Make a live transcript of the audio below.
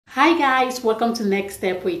Hi guys, welcome to Next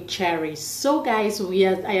Step with Cherry. So guys,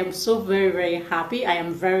 I am so very happy. I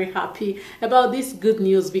am very happy about this good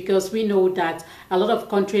news because we know that a lot of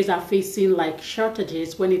countries are facing like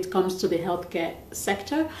shortages when it comes to the healthcare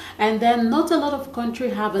sector, and then not a lot of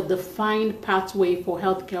countries have a defined pathway for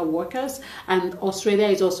healthcare workers, and Australia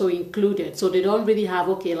is also included. So they don't really have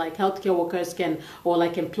like healthcare workers can, or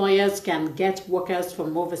like employers can get workers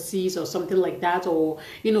from overseas or something like that, or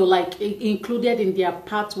like included in their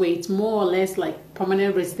pathway. It's more or less like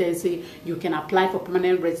permanent residency. You can apply for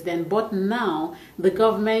permanent resident, but now the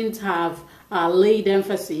government have laid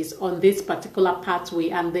emphasis on this particular pathway,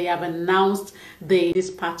 and they have announced this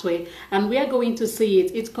pathway, and we are going to see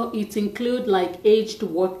it. It include like aged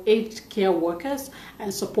care workers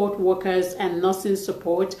and support workers and nursing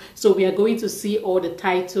support. So we are going to see all the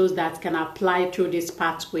titles that can apply through this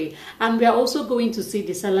pathway, and we are also going to see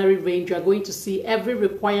the salary range. You are going to see every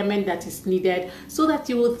requirement that is needed, so that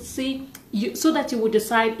you will see so that you will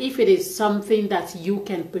decide if it is something that you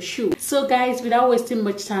can pursue. So guys, without wasting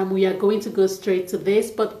much time, we are going to go straight to this,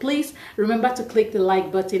 but please remember to click the like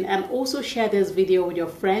button and also share this video with your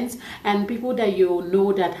friends and people that you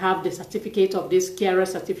know that have the certificate of this carer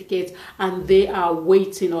certificate, and they are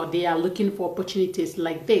waiting or they are looking for opportunities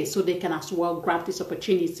like this, so they can as well grab this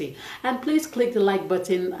opportunity. And please click the like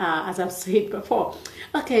button as I've said before.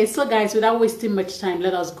 Okay, so guys, without wasting much time,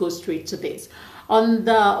 let us go straight to this. On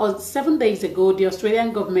 7 days ago, the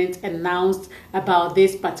Australian government announced about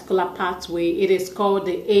this particular pathway. It is called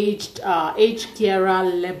the Aged Carer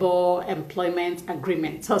Labour Employment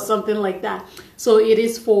Agreement or something like that. So it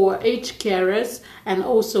is for aged carers, and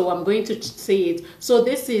also I'm going to say it. So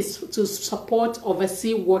this is to support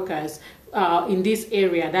overseas workers in this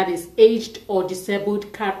area, that is aged or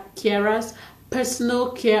disabled carers,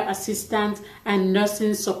 personal care assistants, and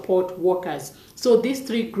nursing support workers. So these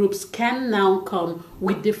three groups can now come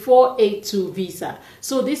with the 482 visa.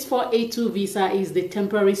 So this 482 visa is the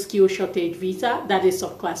temporary skill shortage visa, that is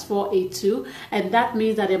of class 482, and that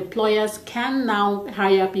means that employers can now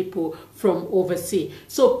hire people from overseas.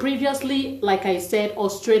 So previously, like I said,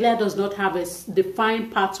 Australia does not have a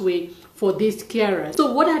defined pathway for these carers.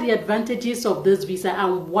 So what are the advantages of this visa,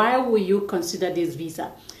 and why will you consider this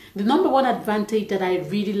visa? The number one advantage that I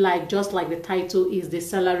really like, just like the title, is the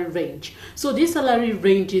salary range. So this salary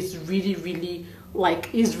range is really very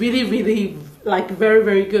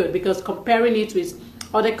good, because comparing it with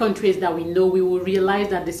other countries that we know, we will realize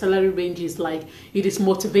that the salary range is like, it is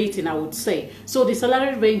motivating, I would say. So the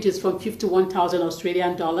salary range is from 51,000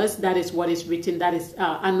 Australian dollars. That is what is written. That is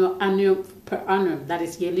annual per annum. That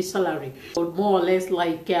is yearly salary. So more or less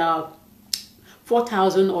like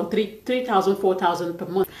 4,000 or 3,000, 4,000 per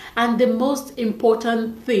month. And the most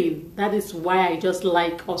important thing, that is why I just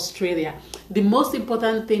like Australia. The most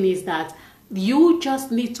important thing is that you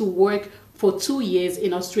just need to work for 2 years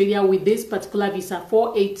in Australia with this particular visa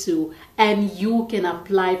 482, and you can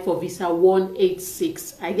apply for visa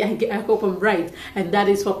 186. I hope I'm right, and that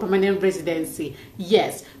is for permanent residency.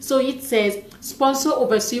 Yes, so it says sponsor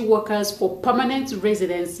overseas workers for permanent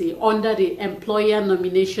residency under the employer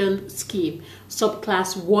nomination scheme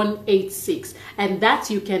subclass 186, and that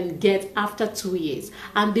you can get after 2 years.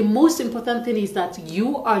 And the most important thing is that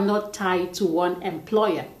you are not tied to one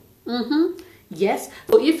employer. Yes,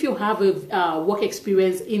 so if you have a work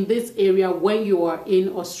experience in this area when you are in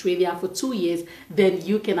Australia for 2 years, then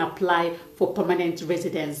you can apply for permanent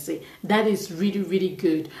residency. That is really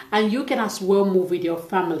good, and you can as well move with your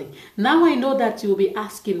family. Now I know that you'll be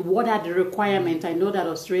asking, what are the requirements? I know that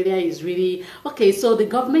Australia is really okay. So the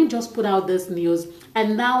government just put out this news,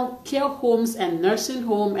 and now care homes and nursing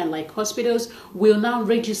home and like hospitals will now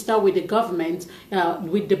register with the government,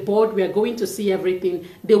 with the board. We are going to see everything.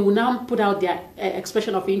 They will now put out their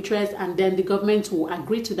expression of interest, and then the government will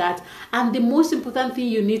agree to that. And the most important thing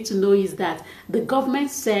you need to know is that the government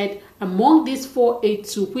said among these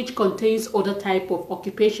 482, which contains other type of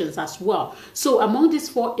occupations as well. So among these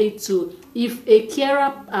 482, if a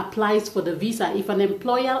carer applies for the visa, if an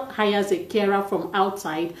employer hires a carer from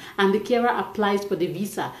outside and the carer applies for the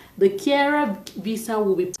visa, the carer visa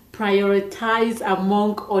will be prioritized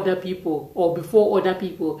among other people or before other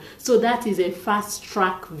people. So that is a fast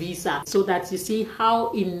track visa, so that you see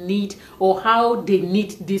how in need or how they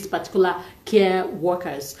need these particular care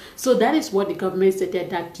workers. So that is what the government stated,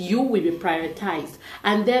 that you will be prioritized.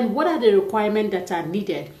 And then what are the requirements that are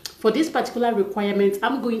needed? For this particular requirement,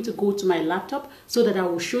 I'm going to go to my laptop so that I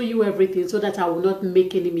will show you everything, so that I will not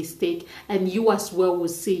make any mistake, and you as well will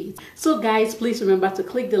see it. So guys, please remember to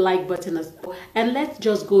click the like button, and let's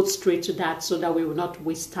just go straight to that so that we will not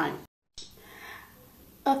waste time.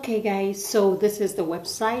 Okay guys, so this is the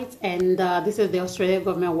website, and this is the Australian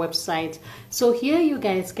government website. So here you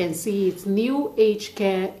guys can see it's new aged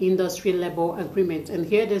care industry level agreement, and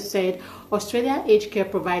here they said Australia aged care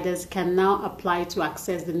providers can now apply to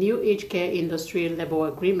access the new aged care industry level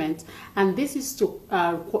agreement, and this is to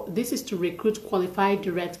recruit qualified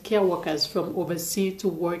direct care workers from overseas to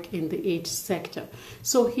work in the aged sector.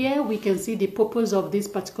 So here we can see the purpose of this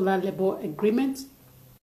particular level agreement: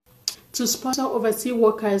 to sponsor overseas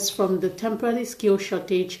workers from the temporary skill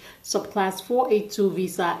shortage subclass 482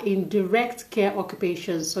 visa in direct care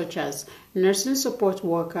occupations such as nursing support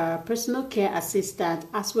worker, personal care assistant,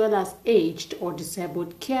 as well as aged or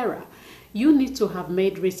disabled carer. You need to have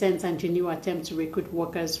made recent and genuine attempts to recruit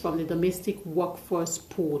workers from the domestic workforce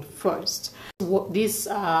pool first. This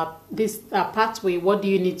pathway, what do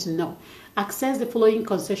you need to know? Access the following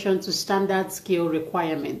concession to standard skill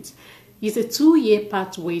requirements. It's a 2-year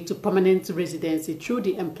pathway to permanent residency through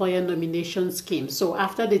the employer nomination scheme. So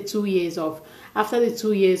after the 2 years with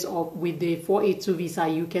the 482 visa,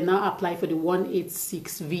 you can now apply for the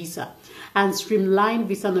 186 visa, and streamline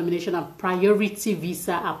visa nomination and priority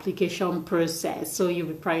visa application process. So you'll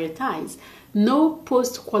be prioritized. No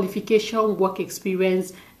post-qualification work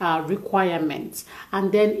experience requirements,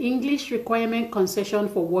 and then English requirement concession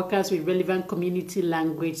for workers with relevant community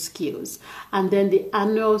language skills, and then the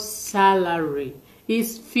annual salary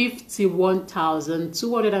is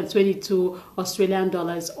 51,222 Australian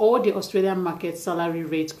dollars, or the Australian market salary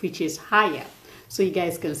rate, which is higher. So you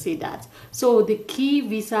guys can see that. So the key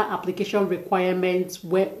visa application requirements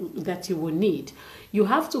that you will need: you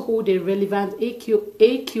have to hold a relevant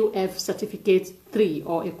AQF certificate 3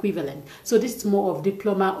 or equivalent. So this is more of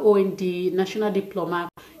diploma, OND, national diploma.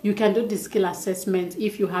 You can do the skill assessment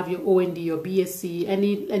if you have your OND, your BSc,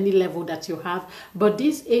 any level that you have. But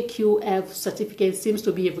this AQF certificate seems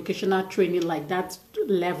to be a vocational training like that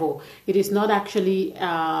level. It is not actually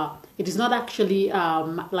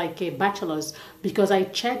like a bachelor's, because I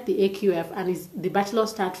checked the AQF, and the bachelor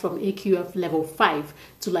starts from AQF level 5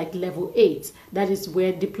 to like level 8. That is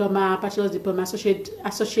where diploma, bachelor's diploma,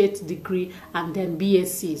 associate degree, and then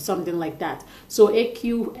BSc, something like that. So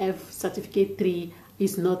AQF certificate 3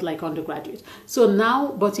 is not like undergraduate. So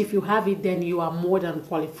now, but if you have it, then you are more than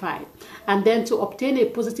qualified. And then to obtain a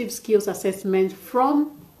positive skills assessment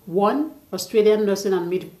from 1 Australian Nursing and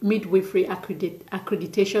Midwifery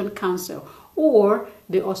Accreditation Council or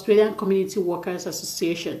the Australian Community Workers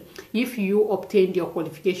Association if you obtained your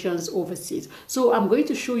qualifications overseas. So I'm going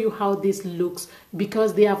to show you how this looks,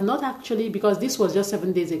 because they have not actually, because this was just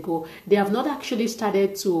 7 days ago, they have not actually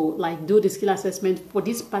started to like do the skill assessment for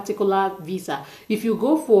this particular visa. If you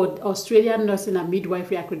go for Australian Nursing and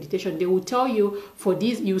Midwifery Accreditation, they will tell you for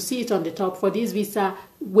this, you see it on the top, for this visa,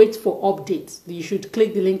 wait for updates. You should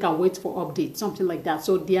click the link and wait for updates, something like that.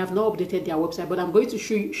 So they have not updated their website, but I'm going to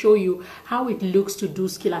show you how it looks to do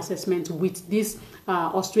skill assessment with these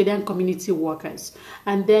Australian community workers.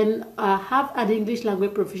 And then have an English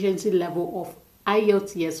language proficiency level of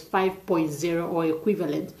IELTS 5.0 or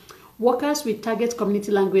equivalent. Workers with target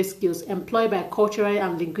community language skills employed by culturally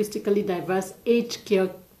and linguistically diverse aged care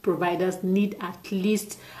providers need at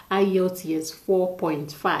least IELTS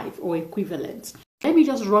 4.5 or equivalent. Let me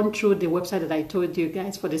just run through the website that I told you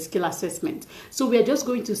guys for the skill assessment. So we are just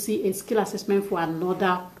going to see a skill assessment for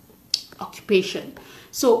another occupation.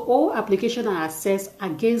 So all applications are assessed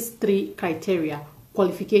against 3 criteria: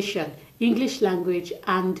 qualification, English language,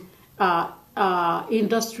 and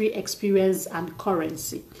industry experience and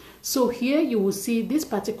currency. So here you will see this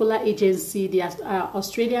particular agency, the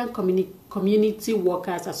Australian Community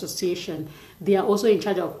Workers Association. They are also in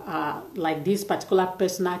charge of like this particular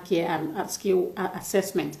personal care and skill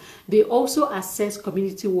assessment. They also assess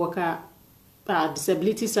community worker,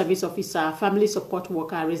 disability service officer, family support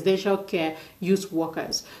worker, residential care, youth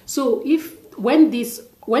workers. So when they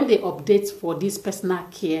update for this personal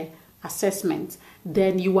care assessment,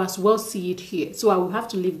 then you as well see it here. So I will have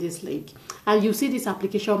to leave this link, and you see this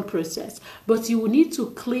application process, but you will need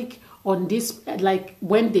to click on this, like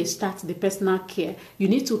when they start the personal care, you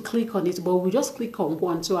need to click on it, but we'll just click on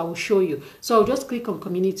one, so I will show you. So I'll just click on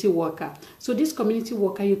community worker. So this community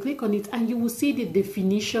worker, you click on it and you will see the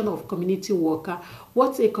definition of community worker.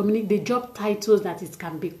 What's a community, the job titles that it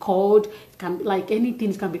can be called, it can be like anything.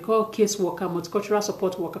 It can be called case worker, multicultural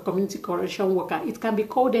support worker, community correction worker. It can be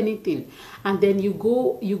called anything. And then you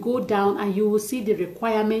go down and you will see the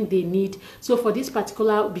requirement they need. So for this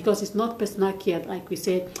particular, because it's not personal care, like we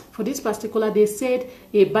said, for this particular, they said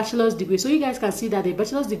a bachelor's degree. So you guys can see that a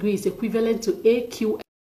bachelor's degree is equivalent to AQF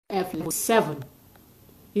level 7.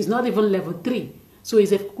 It's not even level 3. So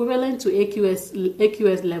it's equivalent to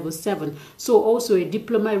AQS level 7. So also a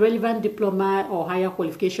diploma, relevant diploma or higher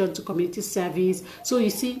qualification to community service. So you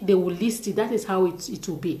see, they will list it. That is how it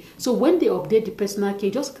will be. So when they update the personal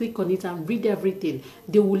care, just click on it and read everything.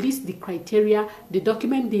 They will list the criteria, the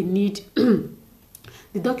document they need.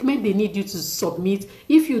 The document they need you to submit.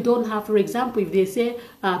 If you don't have, for example, if they say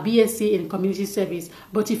BSc in community service,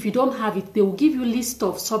 but if you don't have it, they will give you list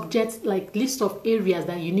of subjects, like list of areas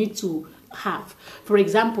that you need to have. For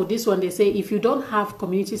example, this one, they say if you don't have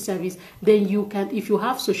community service, then you can, if you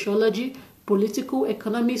have sociology, political,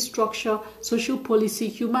 economic structure, social policy,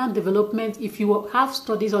 human development, if you have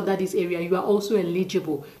studies under this area, you are also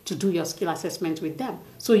eligible to do your skill assessment with them.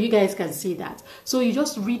 So you guys can see that. So you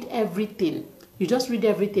just read everything. You just read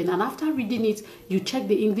everything, and after reading it, you check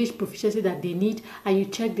the English proficiency that they need, and you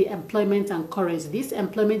check the employment and currency. This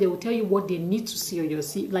employment, they will tell you what they need to see on your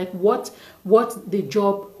CV, like what the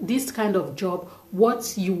job, this kind of job,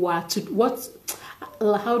 what you are to, what,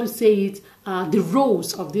 how to say it, the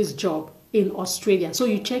roles of this job in Australia. So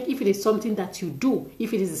you check if it is something that you do,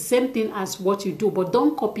 if it is the same thing as what you do, but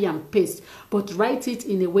don't copy and paste, but write it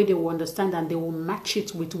in a way they will understand and they will match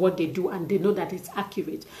it with what they do and they know that it's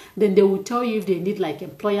accurate. Then they will tell you if they need like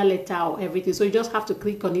employer letter or everything. So you just have to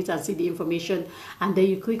click on it and see the information, and then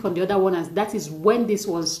you click on the other one, and that is when this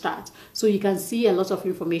one starts. So you can see a lot of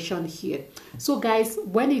information here. So guys,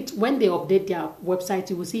 when they update their website,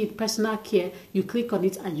 you will see it, personal care. You click on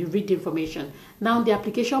it and you read the information. Now the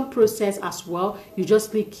application process as well, you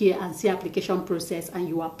just click here and see application process and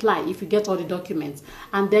you apply if you get all the documents.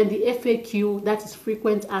 And then the FAQ, that is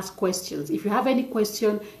frequent asked questions. If you have any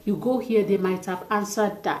question, you go here, they might have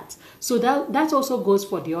answered that. So that also goes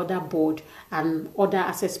for the other board and other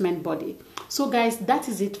assessment body. So guys, that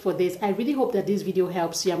is it for this. I really hope that this video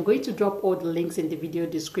helps you. I'm going to drop all the links in the video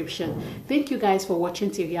description. Thank you guys for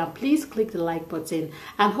watching till here. Please click the like button,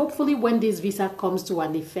 and hopefully when this visa comes to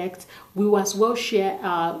an effect, we will as well share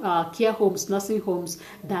care homes, nursing homes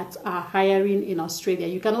that are hiring in Australia.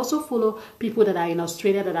 You can also follow people that are in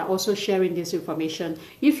Australia that are also sharing this information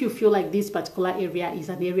if you feel like this particular area is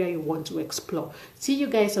an area you want to explore. See you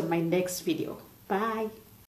guys on my next video. Bye.